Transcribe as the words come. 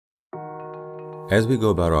As we go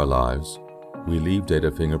about our lives, we leave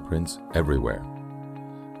data fingerprints everywhere.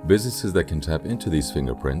 Businesses that can tap into these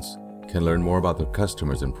fingerprints can learn more about their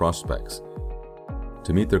customers and prospects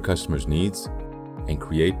to meet their customers' needs and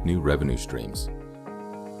create new revenue streams.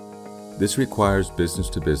 This requires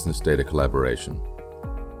business-to-business data collaboration.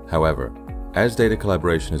 However, as data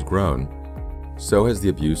collaboration has grown, so has the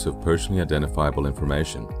abuse of personally identifiable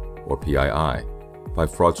information, or PII, by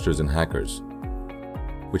fraudsters and hackers,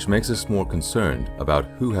 which makes us more concerned about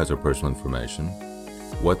who has our personal information,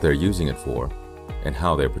 what they're using it for, and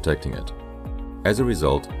how they're protecting it. As a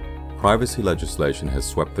result, privacy legislation has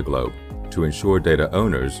swept the globe to ensure data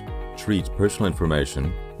owners treat personal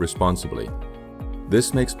information responsibly.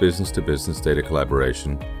 This makes business-to-business data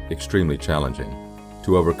collaboration extremely challenging.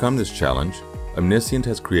 To overcome this challenge, Omnisient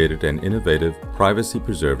has created an innovative,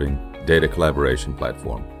 privacy-preserving data collaboration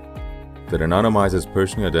platform that anonymizes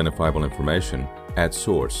personally identifiable information at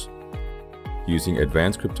source, using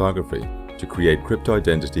advanced cryptography to create crypto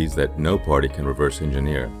identities that no party can reverse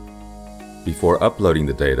engineer, before uploading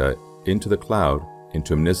the data into the cloud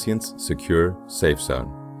into Omniscient's secure safe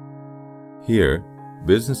zone. Here,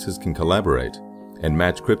 businesses can collaborate and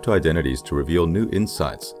match crypto identities to reveal new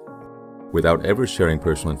insights without ever sharing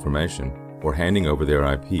personal information or handing over their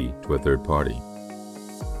IP to a third party.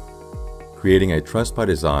 Creating a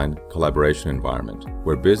trust-by-design collaboration environment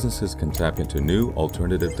where businesses can tap into new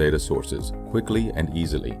alternative data sources quickly and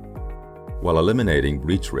easily, while eliminating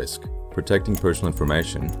breach risk, protecting personal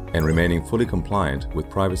information, and remaining fully compliant with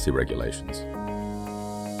privacy regulations.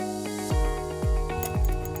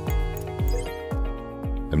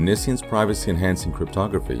 Omniscient's privacy-enhancing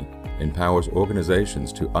cryptography empowers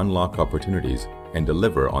organizations to unlock opportunities and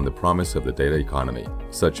deliver on the promise of the data economy,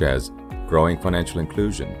 such as growing financial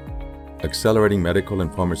inclusion, accelerating medical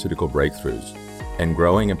and pharmaceutical breakthroughs, and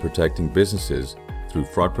growing and protecting businesses through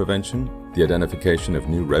fraud prevention, the identification of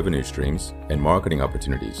new revenue streams and marketing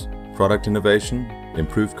opportunities, product innovation,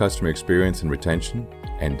 improved customer experience and retention,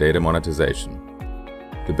 and data monetization.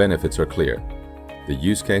 The benefits are clear. The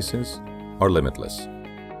use cases are limitless.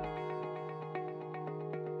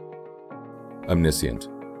 Omnisient,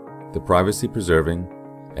 the privacy-preserving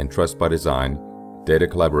and trust-by-design data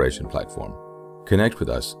collaboration platform. Connect with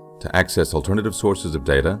us to access alternative sources of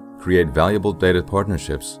data, create valuable data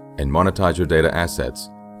partnerships, and monetize your data assets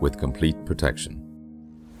with complete protection.